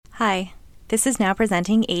Hi, this is Now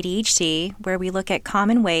Presenting ADHD, where we look at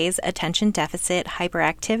common ways attention deficit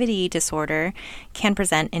hyperactivity disorder can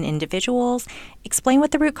present in individuals, explain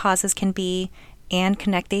what the root causes can be, and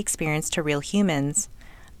connect the experience to real humans.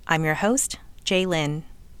 I'm your host, Jay Lynn.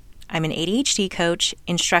 I'm an ADHD coach,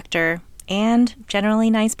 instructor, and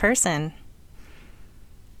generally nice person.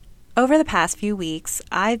 Over the past few weeks,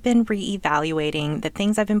 I've been reevaluating the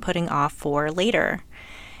things I've been putting off for later.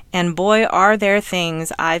 And boy, are there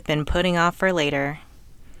things I've been putting off for later.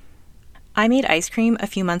 I made ice cream a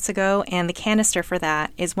few months ago, and the canister for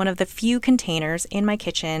that is one of the few containers in my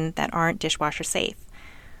kitchen that aren't dishwasher safe.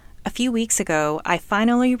 A few weeks ago, I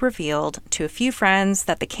finally revealed to a few friends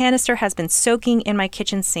that the canister has been soaking in my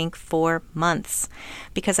kitchen sink for months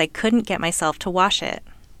because I couldn't get myself to wash it.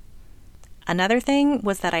 Another thing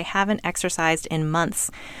was that I haven't exercised in months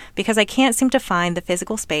because I can't seem to find the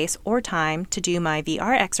physical space or time to do my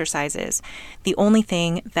VR exercises, the only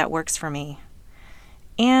thing that works for me.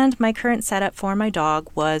 And my current setup for my dog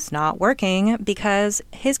was not working because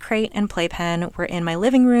his crate and playpen were in my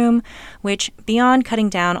living room, which, beyond cutting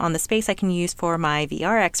down on the space I can use for my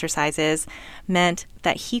VR exercises, meant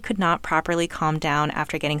that he could not properly calm down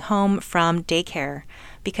after getting home from daycare,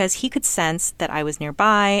 because he could sense that I was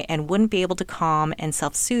nearby and wouldn't be able to calm and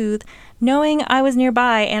self-soothe, knowing I was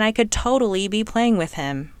nearby and I could totally be playing with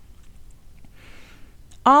him.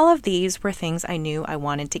 All of these were things I knew I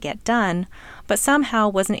wanted to get done, but somehow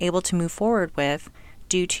wasn't able to move forward with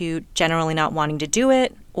due to generally not wanting to do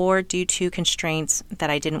it or due to constraints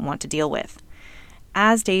that I didn't want to deal with.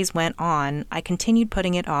 As days went on, I continued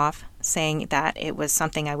putting it off, saying that it was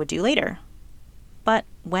something I would do later. But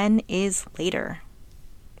when is later?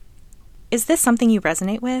 Is this something you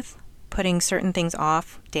resonate with, putting certain things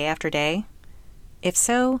off day after day? If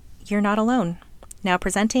so, you're not alone. Now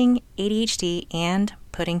presenting ADHD and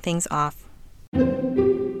putting things off.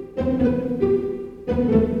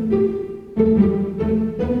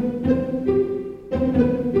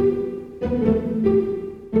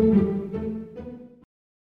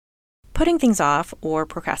 Putting things off, or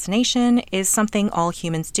procrastination, is something all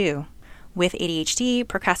humans do. With ADHD,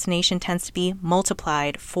 procrastination tends to be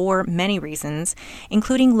multiplied for many reasons,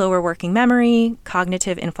 including lower working memory,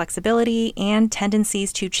 cognitive inflexibility, and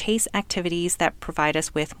tendencies to chase activities that provide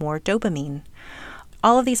us with more dopamine.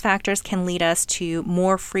 All of these factors can lead us to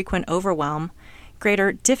more frequent overwhelm,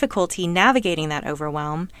 greater difficulty navigating that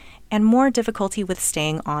overwhelm, and more difficulty with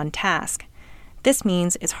staying on task. This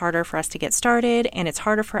means it's harder for us to get started, and it's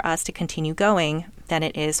harder for us to continue going than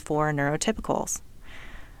it is for neurotypicals.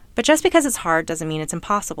 But just because it's hard doesn't mean it's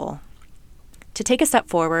impossible. To take a step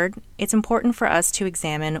forward, it's important for us to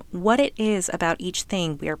examine what it is about each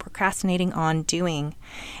thing we are procrastinating on doing,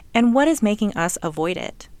 and what is making us avoid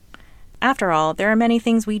it. After all, there are many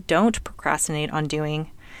things we don't procrastinate on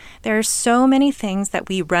doing. There are so many things that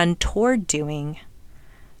we run toward doing.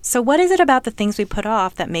 So what is it about the things we put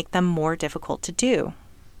off that make them more difficult to do?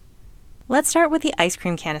 Let's start with the ice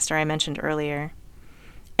cream canister I mentioned earlier.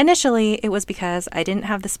 Initially, it was because I didn't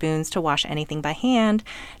have the spoons to wash anything by hand,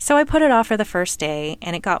 so I put it off for the first day,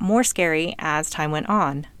 and it got more scary as time went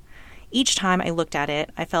on. Each time I looked at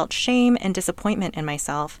it, I felt shame and disappointment in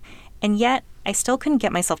myself, and yet I still couldn't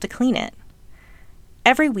get myself to clean it.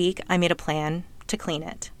 Every week, I made a plan to clean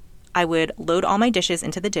it. I would load all my dishes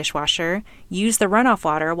into the dishwasher, use the runoff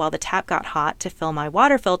water while the tap got hot to fill my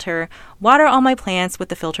water filter, water all my plants with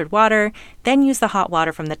the filtered water, then use the hot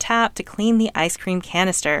water from the tap to clean the ice cream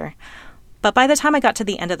canister. But by the time I got to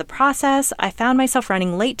the end of the process, I found myself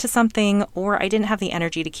running late to something, or I didn't have the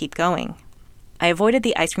energy to keep going. I avoided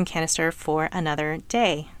the ice cream canister for another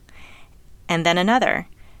day, and then another,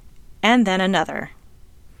 and then another.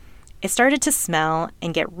 It started to smell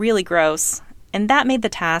and get really gross, and that made the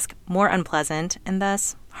task more unpleasant and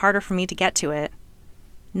thus harder for me to get to it.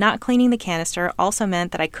 Not cleaning the canister also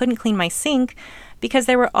meant that I couldn't clean my sink because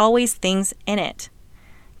there were always things in it.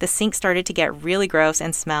 The sink started to get really gross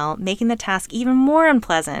and smell, making the task even more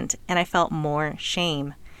unpleasant, and I felt more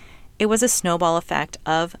shame. It was a snowball effect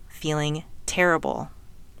of feeling terrible.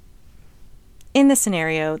 In this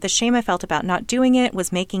scenario, the shame I felt about not doing it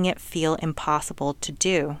was making it feel impossible to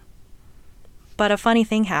do. But a funny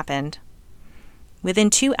thing happened.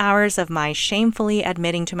 Within 2 hours of my shamefully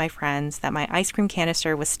admitting to my friends that my ice cream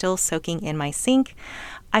canister was still soaking in my sink,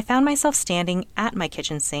 I found myself standing at my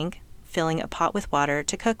kitchen sink, filling a pot with water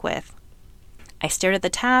to cook with. I stared at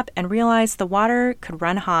the tap and realized the water could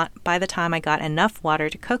run hot by the time I got enough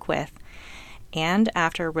water to cook with. And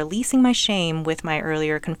after releasing my shame with my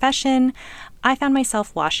earlier confession, I found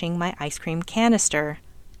myself washing my ice cream canister,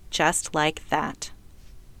 just like that.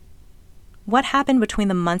 What happened between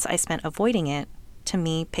the months I spent avoiding it to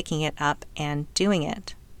me picking it up and doing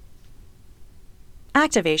it.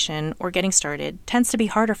 Activation, or getting started, tends to be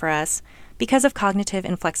harder for us because of cognitive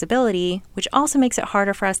inflexibility, which also makes it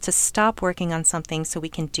harder for us to stop working on something so we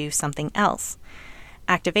can do something else.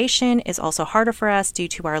 Activation is also harder for us due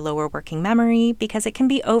to our lower working memory because it can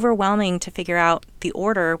be overwhelming to figure out the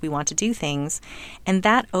order we want to do things, and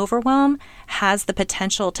that overwhelm has the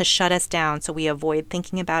potential to shut us down so we avoid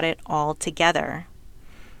thinking about it altogether.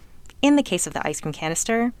 In the case of the ice cream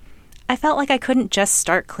canister, I felt like I couldn't just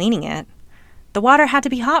start cleaning it. The water had to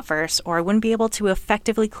be hot first, or I wouldn't be able to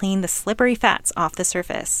effectively clean the slippery fats off the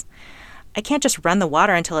surface. I can't just run the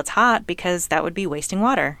water until it's hot because that would be wasting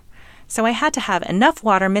water. So I had to have enough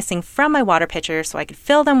water missing from my water pitcher so I could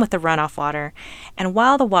fill them with the runoff water. And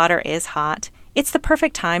while the water is hot, it's the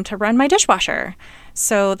perfect time to run my dishwasher.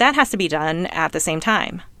 So that has to be done at the same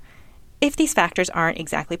time. If these factors aren't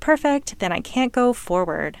exactly perfect, then I can't go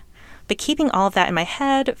forward. But keeping all of that in my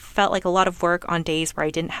head felt like a lot of work on days where I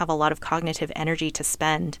didn't have a lot of cognitive energy to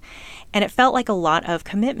spend. And it felt like a lot of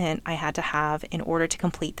commitment I had to have in order to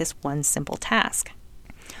complete this one simple task.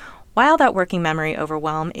 While that working memory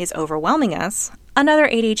overwhelm is overwhelming us, another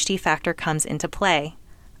ADHD factor comes into play: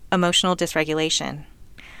 emotional dysregulation.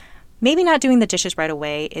 Maybe not doing the dishes right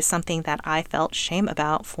away is something that I felt shame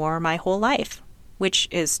about for my whole life, which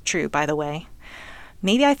is true, by the way.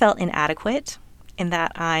 Maybe I felt inadequate in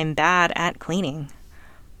that I'm bad at cleaning.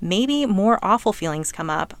 Maybe more awful feelings come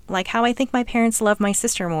up, like how I think my parents love my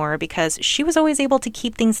sister more because she was always able to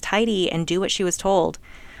keep things tidy and do what she was told.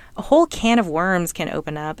 A whole can of worms can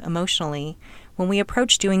open up emotionally when we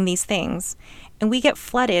approach doing these things, and we get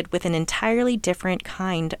flooded with an entirely different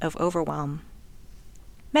kind of overwhelm.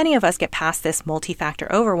 Many of us get past this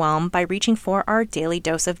multi-factor overwhelm by reaching for our daily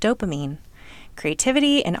dose of dopamine.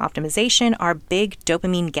 Creativity and optimization are big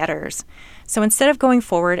dopamine getters. So instead of going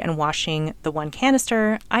forward and washing the one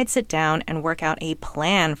canister, I'd sit down and work out a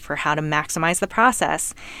plan for how to maximize the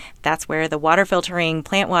process. That's where the water filtering,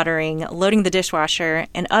 plant watering, loading the dishwasher,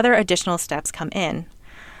 and other additional steps come in.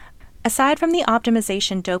 Aside from the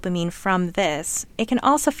optimization dopamine from this, it can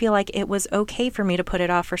also feel like it was okay for me to put it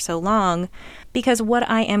off for so long because what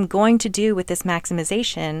I am going to do with this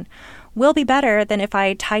maximization will be better than if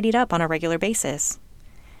I tidied up on a regular basis.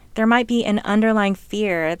 There might be an underlying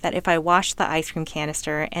fear that if I wash the ice cream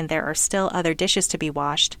canister and there are still other dishes to be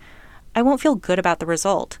washed, I won't feel good about the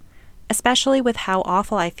result, especially with how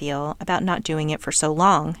awful I feel about not doing it for so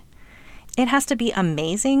long. It has to be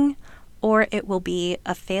amazing, or it will be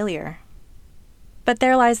a failure. But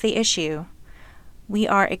there lies the issue. We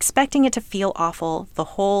are expecting it to feel awful the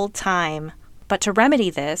whole time. But to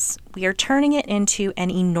remedy this, we are turning it into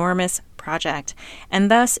an enormous project,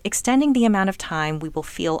 and thus extending the amount of time we will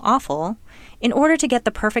feel awful in order to get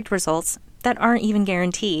the perfect results that aren't even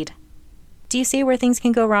guaranteed. Do you see where things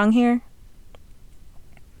can go wrong here?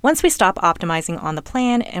 Once we stop optimizing on the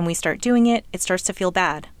plan and we start doing it, it starts to feel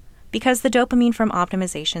bad, because the dopamine from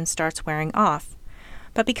optimization starts wearing off.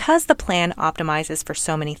 But because the plan optimizes for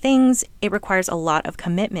so many things, it requires a lot of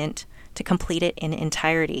commitment to complete it in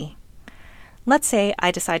entirety. Let's say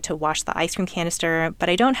I decide to wash the ice cream canister, but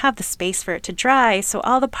I don't have the space for it to dry, so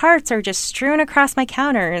all the parts are just strewn across my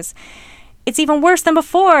counters. It's even worse than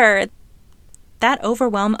before. That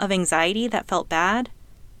overwhelm of anxiety that felt bad,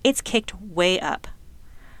 it's kicked way up.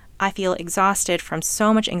 I feel exhausted from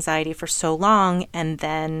so much anxiety for so long and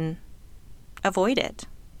then avoid it.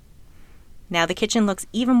 Now the kitchen looks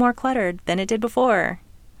even more cluttered than it did before.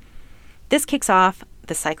 This kicks off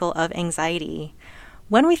the cycle of anxiety.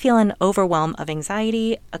 When we feel an overwhelm of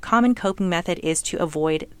anxiety, a common coping method is to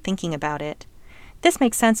avoid thinking about it. This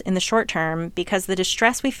makes sense in the short term because the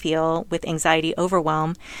distress we feel with anxiety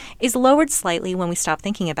overwhelm is lowered slightly when we stop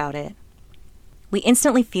thinking about it. We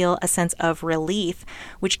instantly feel a sense of relief,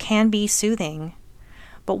 which can be soothing.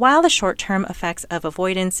 But while the short-term effects of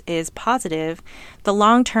avoidance is positive, the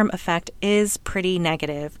long-term effect is pretty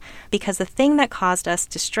negative because the thing that caused us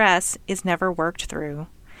distress is never worked through.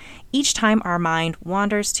 Each time our mind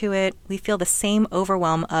wanders to it, we feel the same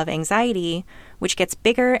overwhelm of anxiety, which gets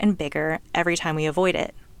bigger and bigger every time we avoid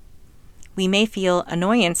it. We may feel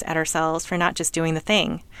annoyance at ourselves for not just doing the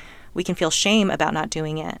thing. We can feel shame about not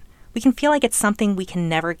doing it. We can feel like it's something we can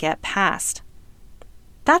never get past.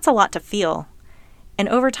 That's a lot to feel. And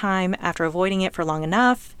over time, after avoiding it for long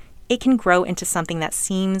enough, it can grow into something that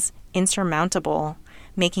seems insurmountable,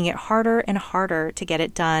 making it harder and harder to get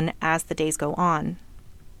it done as the days go on.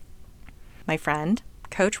 My friend,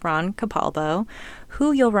 Coach Ron Capalbo,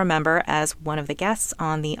 who you'll remember as one of the guests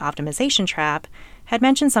on the Optimization Trap, had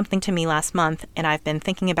mentioned something to me last month, and I've been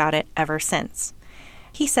thinking about it ever since.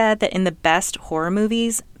 He said that in the best horror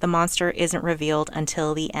movies, the monster isn't revealed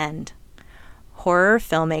until the end. Horror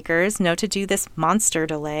filmmakers know to do this monster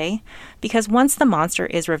delay because once the monster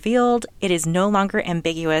is revealed, it is no longer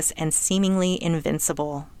ambiguous and seemingly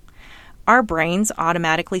invincible. Our brains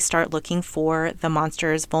automatically start looking for the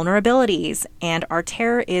monster's vulnerabilities, and our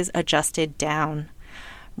terror is adjusted down.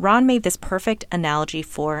 Ron made this perfect analogy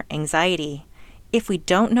for anxiety. If we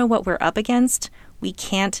don't know what we're up against, we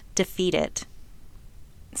can't defeat it.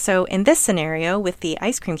 So in this scenario with the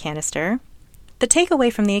ice cream canister, the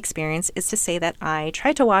takeaway from the experience is to say that I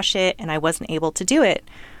tried to wash it and I wasn't able to do it.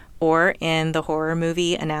 Or in the horror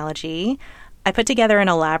movie analogy, I put together an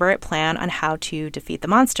elaborate plan on how to defeat the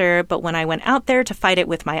monster, but when I went out there to fight it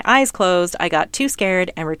with my eyes closed, I got too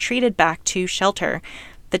scared and retreated back to shelter.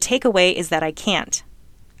 The takeaway is that I can't.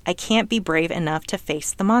 I can't be brave enough to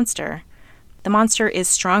face the monster. The monster is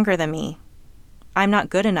stronger than me. I'm not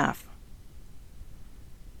good enough.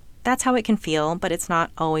 That's how it can feel, but it's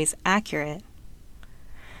not always accurate.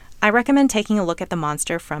 I recommend taking a look at the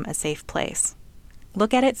monster from a safe place.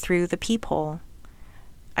 Look at it through the peephole.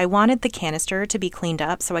 I wanted the canister to be cleaned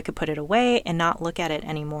up so I could put it away and not look at it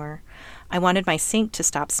anymore. I wanted my sink to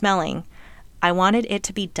stop smelling. I wanted it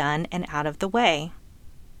to be done and out of the way.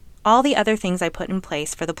 All the other things I put in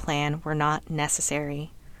place for the plan were not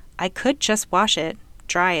necessary. I could just wash it,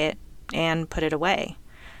 dry it, and put it away.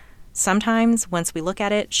 Sometimes, once we look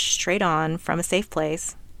at it straight on from a safe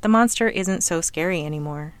place, the monster isn't so scary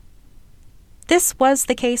anymore. This was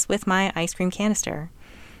the case with my ice cream canister.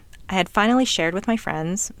 I had finally shared with my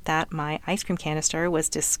friends that my ice cream canister was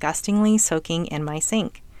disgustingly soaking in my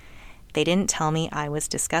sink. They didn't tell me I was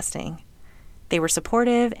disgusting. They were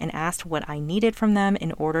supportive and asked what I needed from them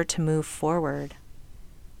in order to move forward.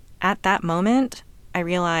 At that moment, I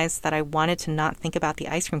realized that I wanted to not think about the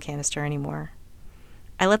ice cream canister anymore.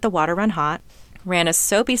 I let the water run hot, ran a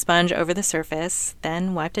soapy sponge over the surface,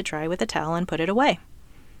 then wiped it dry with a towel and put it away.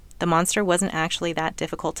 The monster wasn't actually that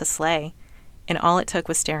difficult to slay, and all it took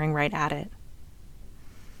was staring right at it.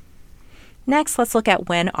 Next, let's look at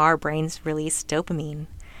when our brains release dopamine.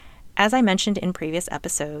 As I mentioned in previous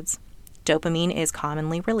episodes, dopamine is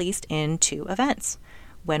commonly released in two events: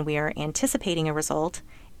 when we are anticipating a result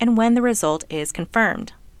and when the result is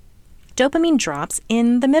confirmed. Dopamine drops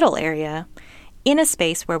in the middle area, in a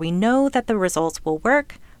space where we know that the results will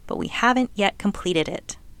work, but we haven't yet completed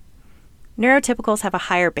it. Neurotypicals have a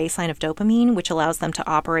higher baseline of dopamine, which allows them to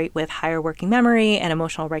operate with higher working memory and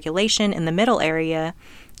emotional regulation in the middle area,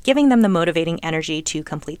 giving them the motivating energy to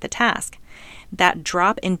complete the task. That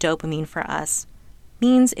drop in dopamine for us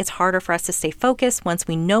means it's harder for us to stay focused once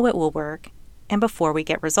we know it will work and before we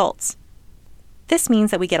get results. This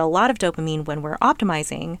means that we get a lot of dopamine when we're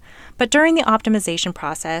optimizing, but during the optimization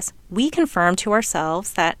process, we confirm to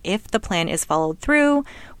ourselves that if the plan is followed through,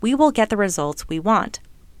 we will get the results we want.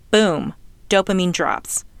 Boom, dopamine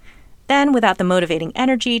drops. Then, without the motivating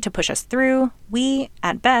energy to push us through, we,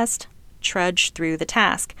 at best, trudge through the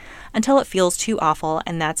task until it feels too awful,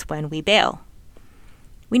 and that's when we bail.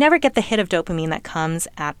 We never get the hit of dopamine that comes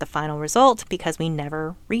at the final result because we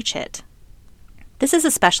never reach it. This is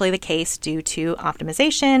especially the case due to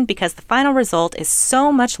optimization because the final result is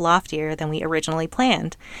so much loftier than we originally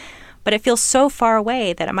planned, but it feels so far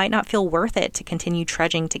away that it might not feel worth it to continue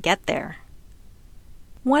trudging to get there.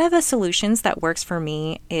 One of the solutions that works for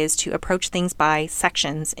me is to approach things by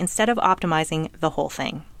sections instead of optimizing the whole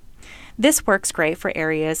thing. This works great for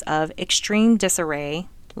areas of extreme disarray,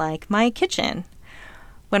 like my kitchen.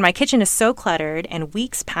 When my kitchen is so cluttered and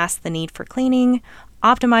weeks past the need for cleaning,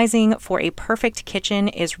 optimizing for a perfect kitchen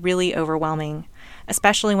is really overwhelming,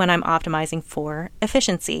 especially when I'm optimizing for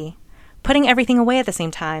efficiency. Putting everything away at the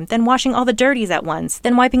same time, then washing all the dirties at once,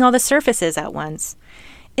 then wiping all the surfaces at once.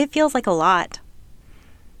 It feels like a lot.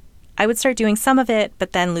 I would start doing some of it,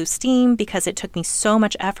 but then lose steam because it took me so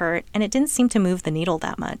much effort and it didn't seem to move the needle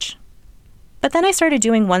that much. But then I started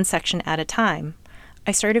doing one section at a time.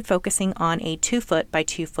 I started focusing on a 2-foot by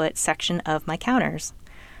 2-foot section of my counters.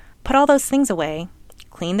 Put all those things away,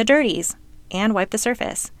 clean the dirties, and wipe the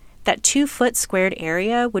surface. That 2-foot squared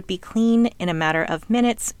area would be clean in a matter of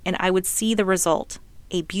minutes, and I would see the result,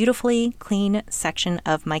 a beautifully clean section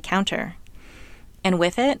of my counter. And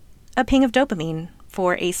with it, a ping of dopamine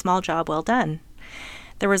for a small job well done.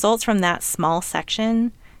 The results from that small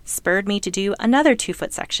section spurred me to do another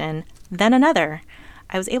 2-foot section, then another.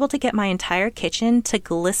 I was able to get my entire kitchen to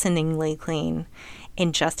glisteningly clean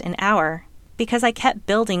in just an hour because I kept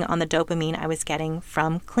building on the dopamine I was getting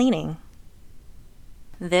from cleaning.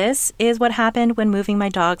 This is what happened when moving my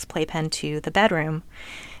dog's playpen to the bedroom.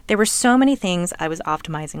 There were so many things I was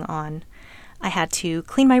optimizing on. I had to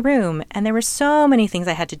clean my room, and there were so many things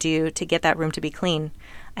I had to do to get that room to be clean.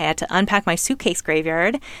 I had to unpack my suitcase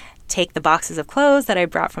graveyard, take the boxes of clothes that I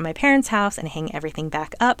brought from my parents' house and hang everything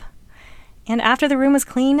back up. And after the room was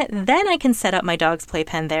clean, then I can set up my dog's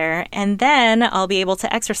playpen there, and then I'll be able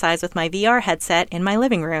to exercise with my VR headset in my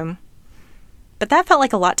living room. But that felt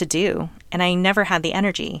like a lot to do, and I never had the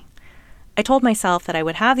energy. I told myself that I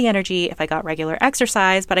would have the energy if I got regular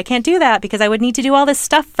exercise, but I can't do that because I would need to do all this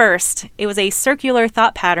stuff first. It was a circular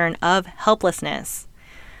thought pattern of helplessness.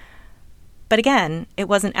 But again, it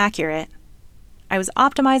wasn't accurate. I was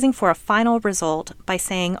optimizing for a final result by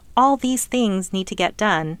saying all these things need to get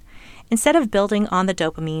done, instead of building on the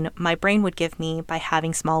dopamine my brain would give me by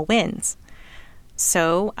having small wins.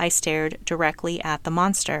 So I stared directly at the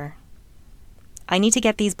monster. I need to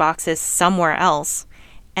get these boxes somewhere else,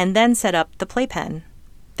 and then set up the playpen.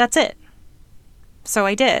 That's it. So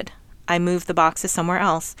I did. I moved the boxes somewhere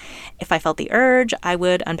else. If I felt the urge, I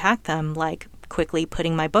would unpack them, like quickly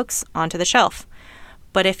putting my books onto the shelf.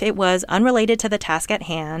 But if it was unrelated to the task at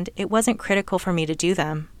hand, it wasn't critical for me to do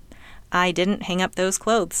them. I didn't hang up those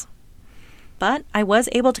clothes. But I was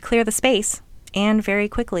able to clear the space, and very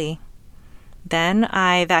quickly. Then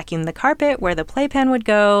I vacuumed the carpet where the playpen would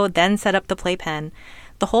go, then set up the playpen.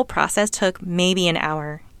 The whole process took maybe an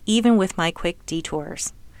hour, even with my quick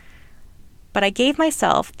detours. But I gave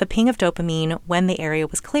myself the ping of dopamine when the area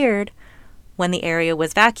was cleared, when the area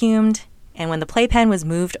was vacuumed, and when the playpen was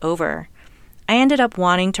moved over. I ended up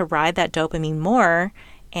wanting to ride that dopamine more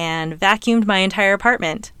and vacuumed my entire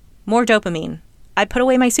apartment. More dopamine. I put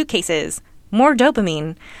away my suitcases. More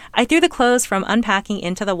dopamine. I threw the clothes from unpacking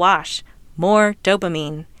into the wash. More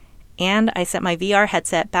dopamine. And I set my VR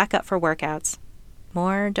headset back up for workouts.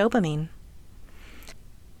 More dopamine.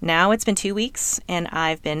 Now it's been 2 weeks, and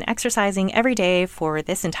I've been exercising every day for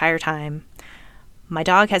this entire time. My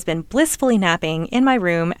dog has been blissfully napping in my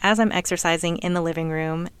room as I'm exercising in the living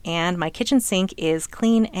room, and my kitchen sink is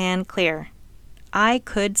clean and clear. I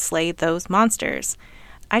could slay those monsters.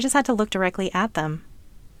 I just had to look directly at them.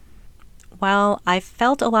 While I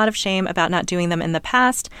felt a lot of shame about not doing them in the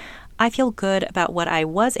past, I feel good about what I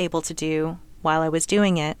was able to do while I was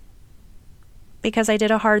doing it. Because I did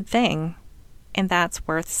a hard thing, and that's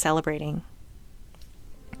worth celebrating.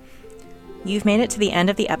 You've made it to the end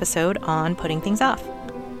of the episode on putting things off.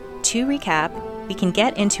 To recap, we can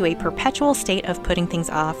get into a perpetual state of putting things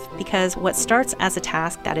off because what starts as a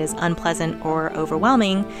task that is unpleasant or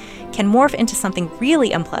overwhelming can morph into something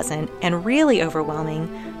really unpleasant and really overwhelming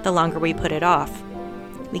the longer we put it off.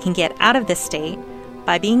 We can get out of this state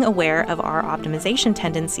by being aware of our optimization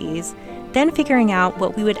tendencies, then figuring out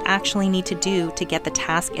what we would actually need to do to get the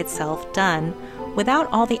task itself done without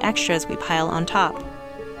all the extras we pile on top.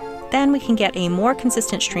 Then we can get a more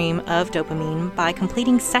consistent stream of dopamine by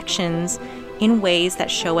completing sections in ways that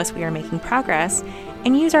show us we are making progress,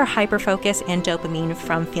 and use our hyperfocus and dopamine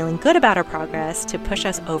from feeling good about our progress to push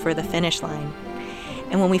us over the finish line.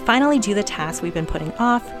 And when we finally do the task we've been putting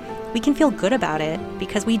off, we can feel good about it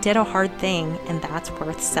because we did a hard thing, and that's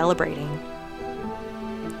worth celebrating.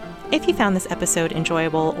 If you found this episode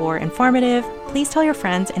enjoyable or informative, please tell your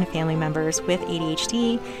friends and family members with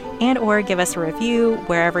ADHD and/or give us a review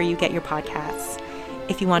wherever you get your podcasts.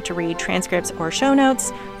 If you want to read transcripts or show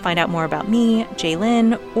notes, find out more about me,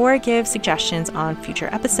 Jaylyn, or give suggestions on future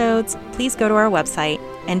episodes, please go to our website,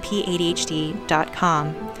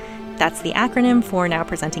 npadhd.com. That's the acronym for Now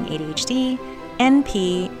Presenting ADHD,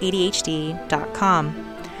 npadhd.com.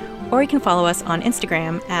 Or you can follow us on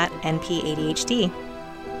Instagram at npadhd.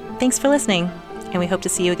 Thanks for listening, and we hope to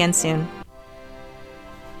see you again soon.